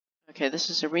Okay, this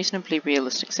is a reasonably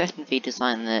realistic Saturn V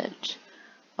design that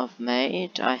I've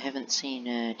made. I haven't seen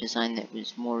a design that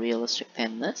was more realistic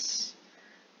than this.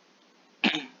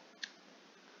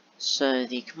 So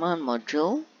the command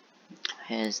module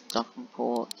has docking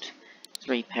port,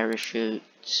 3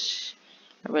 parachutes.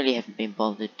 I really haven't been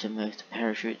bothered to move the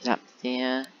parachutes up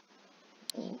there,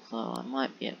 although I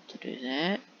might be able to do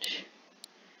that.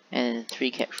 And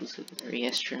 3 capsules with the 3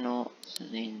 astronauts,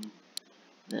 and then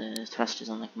the thrusters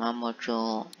on the command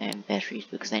module, and batteries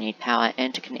because they need power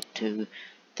and to connect to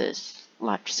this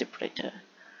large separator.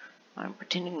 I'm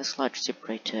pretending this large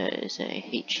separator is a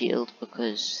heat shield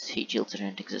because heat shields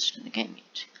don't exist in the game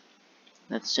yet.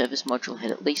 Now the service module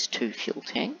had at least 2 fuel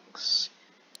tanks,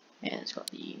 and it's got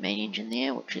the main engine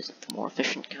there, which is of the more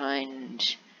efficient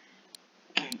kind,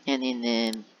 and then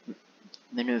the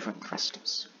maneuvering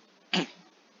thrusters.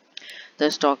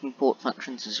 This docking port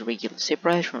functions as a regular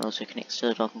separator and also connects to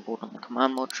the docking port on the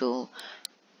command module.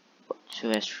 Got 2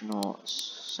 astronauts,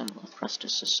 similar thruster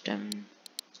system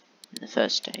in the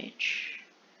first stage,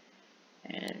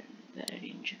 and that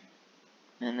engine.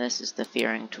 And this is the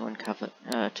fairing to uncover,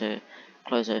 to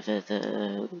close over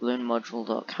the lunar module,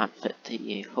 though it can't fit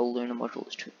the whole lunar module,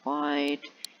 it's too wide.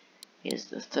 Here's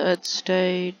the third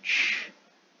stage,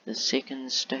 the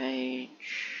second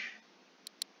stage.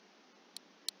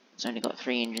 It's only got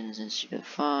 3 engines instead of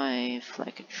 5,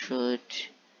 like it should,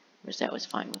 whereas that was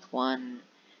fine with 1.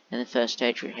 And the first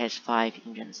stage where it has 5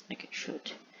 engines, like it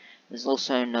should. There's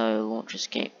also no launch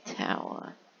escape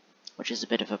tower, which is a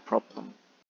bit of a problem.